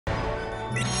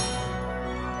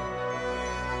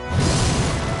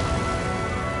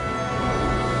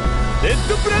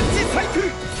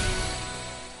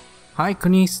Hi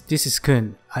Koonies, this is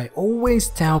Koon. I always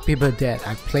tell people that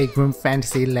I play Granblue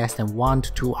Fantasy less than 1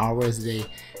 to 2 hours a day,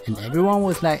 and everyone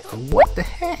was like, what the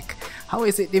heck? How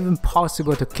is it even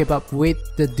possible to keep up with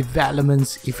the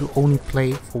developments if you only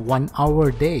play for 1 hour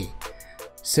a day?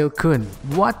 So Koon,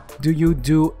 what do you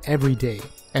do every day?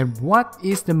 And what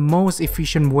is the most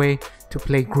efficient way to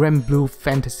play Granblue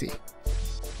Fantasy?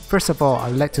 First of all,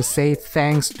 I'd like to say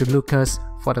thanks to Lucas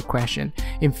for the question.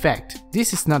 In fact,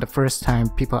 this is not the first time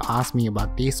people ask me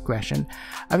about this question.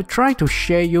 I will try to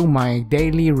share you my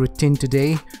daily routine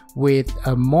today with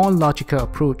a more logical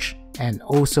approach and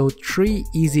also 3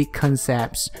 easy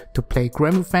concepts to play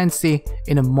Granblue Fantasy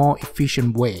in a more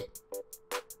efficient way.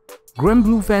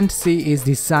 Granblue Fantasy is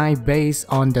designed based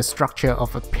on the structure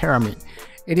of a pyramid.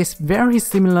 It is very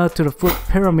similar to the food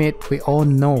pyramid we all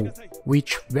know,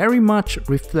 which very much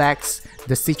reflects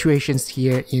the situations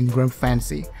here in Granblue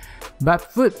Fantasy. But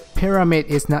food pyramid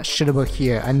is not suitable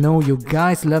here. I know you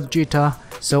guys love Jita,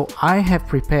 so I have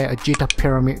prepared a Jita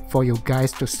pyramid for you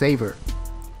guys to savor.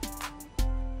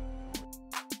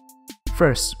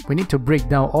 First, we need to break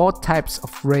down all types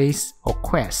of raids or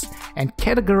quests and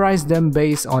categorize them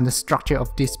based on the structure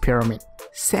of this pyramid.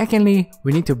 Secondly,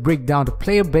 we need to break down the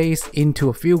player base into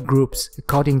a few groups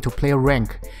according to player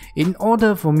rank, in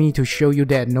order for me to show you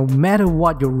that no matter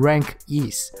what your rank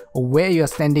is or where you are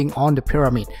standing on the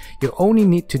pyramid, you only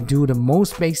need to do the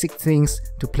most basic things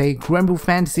to play Granblue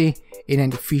Fantasy in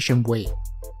an efficient way.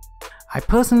 I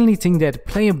personally think that the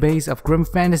player base of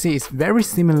Granblue Fantasy is very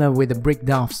similar with the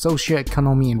breakdown of social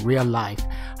economy in real life.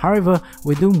 However,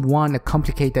 we don't want a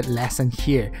complicated lesson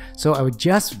here, so I will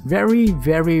just very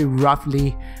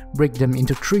roughly break them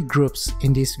into 3 groups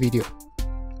in this video.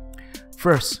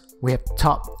 First, we have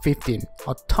top 15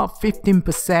 or top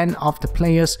 15% of the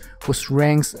players whose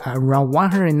ranks are around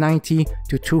 190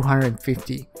 to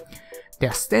 250. They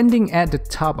are standing at the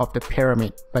top of the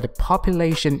pyramid, but the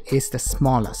population is the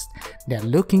smallest. They are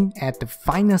looking at the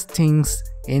finest things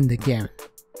in the game.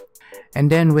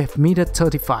 And then we have middle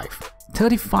 35.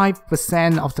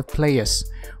 35% of the players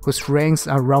whose ranks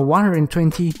are around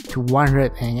 120 to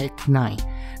 189.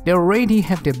 They already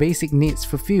have their basic needs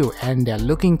fulfilled and they are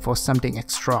looking for something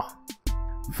extra.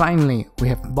 Finally, we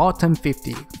have bottom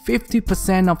 50.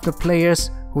 50% of the players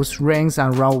whose ranks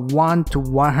are around 1 to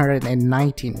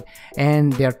 119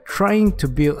 and they are trying to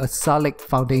build a solid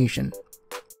foundation.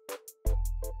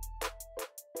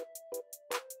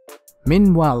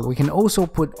 Meanwhile, we can also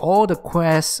put all the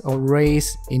quests or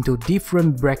raids into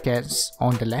different brackets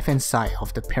on the left hand side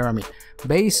of the pyramid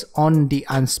based on the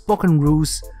unspoken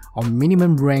rules or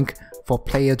minimum rank for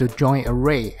player to join a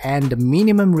raid and the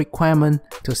minimum requirement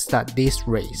to start this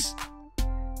race.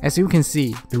 As you can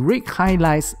see, the rig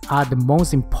highlights are the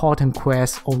most important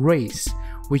quests or raids,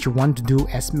 which you want to do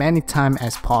as many times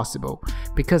as possible,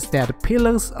 because they are the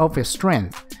pillars of your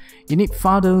strength. You need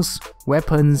fodders,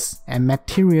 weapons, and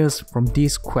materials from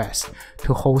these quests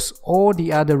to host all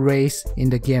the other raids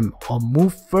in the game or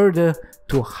move further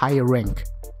to a higher rank.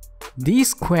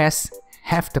 These quests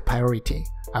have the priority.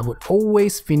 I would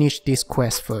always finish this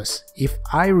quest first, if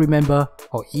I remember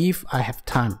or if I have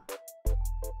time.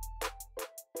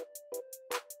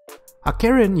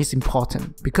 Arcarium is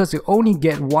important because you only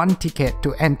get 1 ticket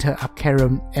to enter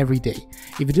Arcarium every day.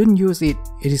 If you don't use it,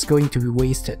 it is going to be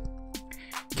wasted.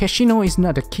 Casino is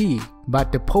not the key,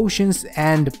 but the potions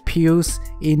and the pills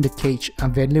in the cage are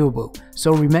valuable,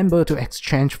 so remember to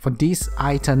exchange for these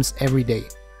items every day.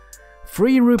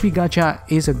 Free rupee gacha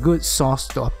is a good source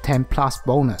to obtain plus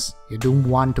bonus. You don't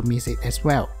want to miss it as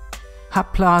well.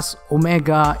 Hard Plus,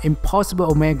 Omega,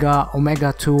 Impossible Omega,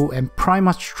 Omega 2 and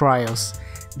Primus Trials.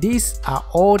 These are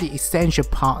all the essential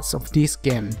parts of this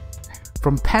game.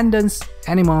 From pendants,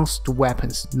 animals to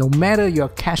weapons, no matter you're a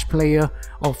cash player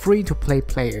or free to play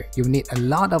player, you need a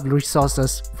lot of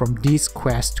resources from this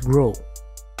quest to grow.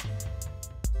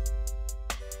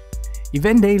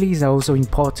 Event dailies are also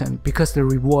important because the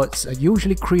rewards are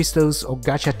usually crystals or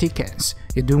gacha tickets.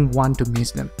 You don't want to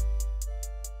miss them.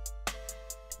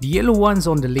 The yellow ones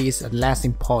on the list are less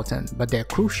important, but they're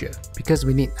crucial because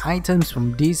we need items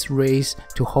from these raids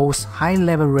to host high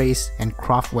level raids and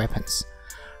craft weapons.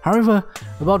 However,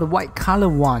 about the white color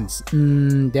ones,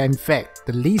 they're in fact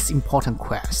the least important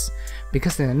quests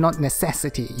because they're not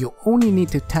necessity. You only need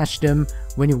to touch them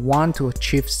when you want to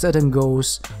achieve certain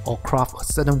goals or craft a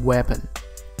certain weapon.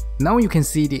 Now you can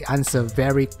see the answer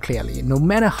very clearly. No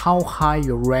matter how high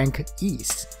your rank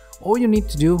is, all you need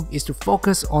to do is to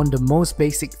focus on the most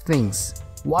basic things.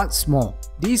 What's more,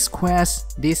 these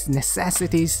quests, these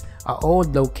necessities are all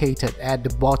located at the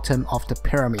bottom of the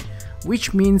pyramid,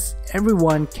 which means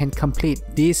everyone can complete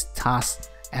these tasks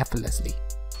effortlessly.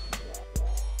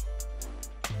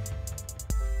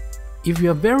 If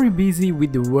you are very busy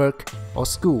with the work or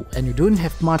school and you don't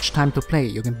have much time to play,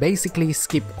 you can basically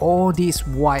skip all these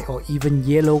white or even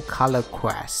yellow color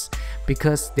quests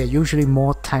because they're usually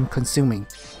more time consuming.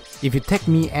 If you take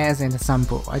me as an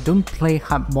example, I don't play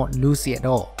hard mode Lucy at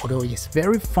all. Although it's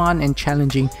very fun and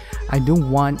challenging, I don't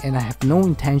want and I have no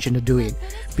intention to do it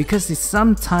because it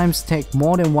sometimes takes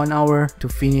more than 1 hour to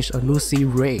finish a Lucy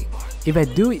raid. If I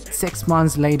do it 6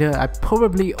 months later, I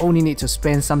probably only need to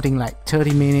spend something like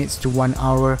 30 minutes to 1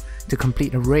 hour to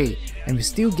complete a raid, and we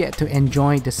still get to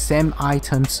enjoy the same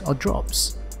items or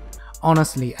drops.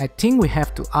 Honestly, I think we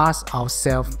have to ask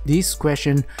ourselves this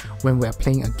question when we are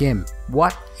playing a game.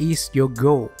 What is your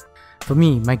goal? For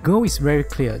me, my goal is very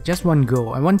clear, just one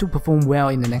goal. I want to perform well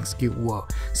in the next guild war.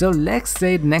 So let's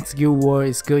say the next guild war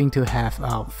is going to have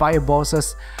fire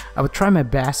bosses. I will try my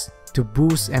best to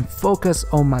boost and focus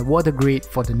on my water grid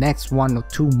for the next 1 or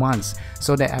 2 months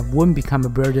so that I won't become a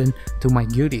burden to my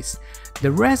guildies.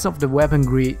 The rest of the weapon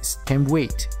grids can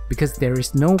wait because there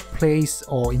is no place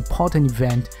or important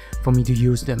event for me to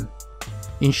use them.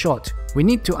 In short, we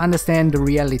need to understand the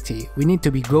reality. We need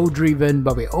to be goal driven,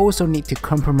 but we also need to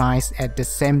compromise at the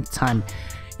same time.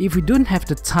 If we don't have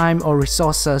the time or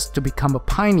resources to become a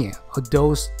pioneer or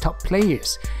those top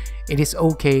players, it is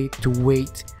okay to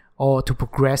wait or to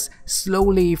progress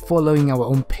slowly following our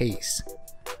own pace.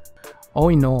 All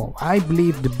in all, I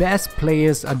believe the best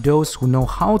players are those who know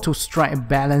how to strike a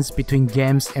balance between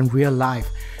games and real life.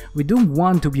 We don't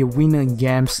want to be a winner in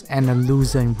games and a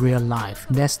loser in real life.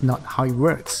 That's not how it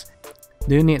works.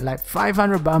 Do you need like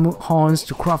 500 Bahamut horns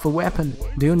to craft a weapon?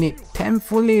 Do you need 10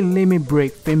 fully limit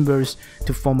break timbers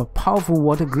to form a powerful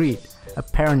water grid?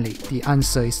 Apparently, the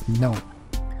answer is no.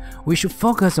 We should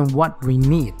focus on what we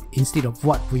need instead of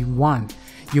what we want.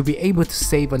 You'll be able to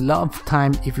save a lot of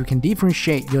time if you can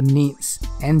differentiate your needs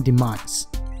and demands.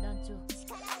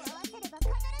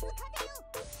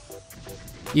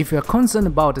 If you are concerned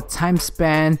about the time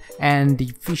span and the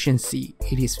efficiency,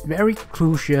 it is very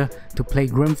crucial to play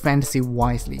Granblue Fantasy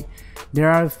wisely. There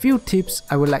are a few tips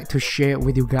I would like to share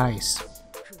with you guys.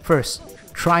 First,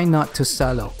 try not to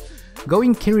solo.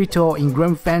 Going Kirito in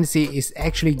Granblue Fantasy is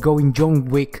actually going John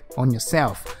Wick on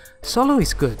yourself. Solo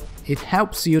is good, it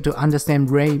helps you to understand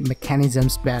raid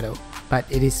mechanisms better, but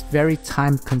it is very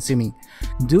time consuming.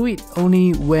 Do it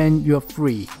only when you are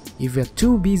free. If you're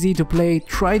too busy to play,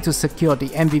 try to secure the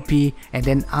MVP and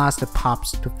then ask the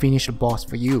pups to finish the boss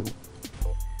for you.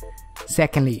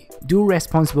 Secondly, do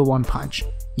responsible one punch.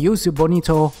 Use your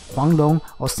Bonito, Huanglong,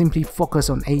 or simply focus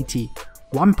on AT.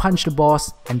 One punch the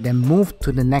boss and then move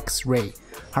to the next raid.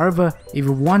 However, if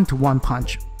you want to one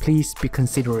punch, please be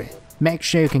considerate. Make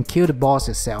sure you can kill the boss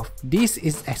yourself. This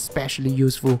is especially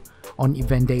useful on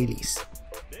event dailies.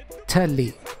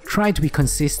 Thirdly, try to be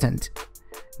consistent.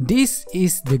 This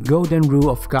is the golden rule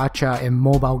of gacha and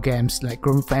mobile games like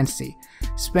Granblue Fantasy.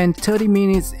 Spend 30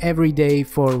 minutes every day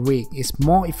for a week is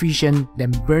more efficient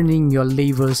than burning your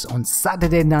livers on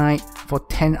Saturday night for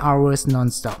 10 hours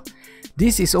non-stop.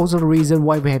 This is also the reason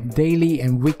why we have daily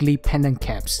and weekly pendant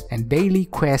caps and daily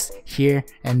quests here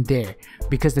and there,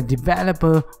 because the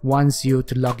developer wants you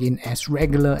to log in as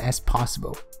regular as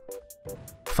possible.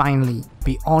 Finally,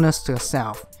 be honest to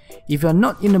yourself. If you're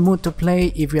not in the mood to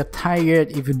play, if you're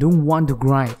tired, if you don't want to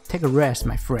grind, take a rest,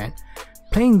 my friend.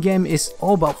 Playing game is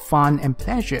all about fun and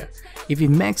pleasure. If it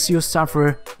makes you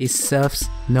suffer, it serves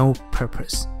no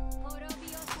purpose.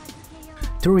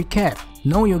 To recap,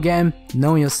 know your game,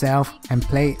 know yourself, and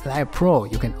play like a pro.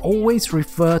 You can always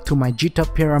refer to my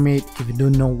GitHub pyramid if you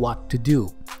don't know what to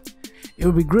do. It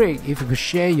would be great if you could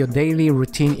share your daily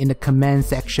routine in the comment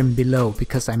section below,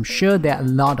 because I'm sure there are a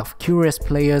lot of curious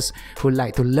players who would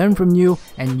like to learn from you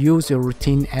and use your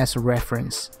routine as a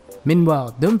reference.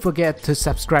 Meanwhile, don't forget to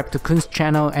subscribe to Koon's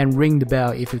channel and ring the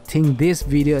bell if you think this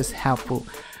video is helpful.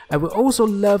 I would also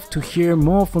love to hear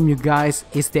more from you guys.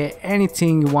 Is there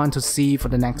anything you want to see for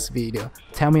the next video?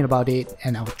 Tell me about it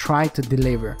and I will try to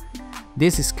deliver.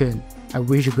 This is Koon. I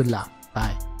wish you good luck.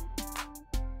 Bye.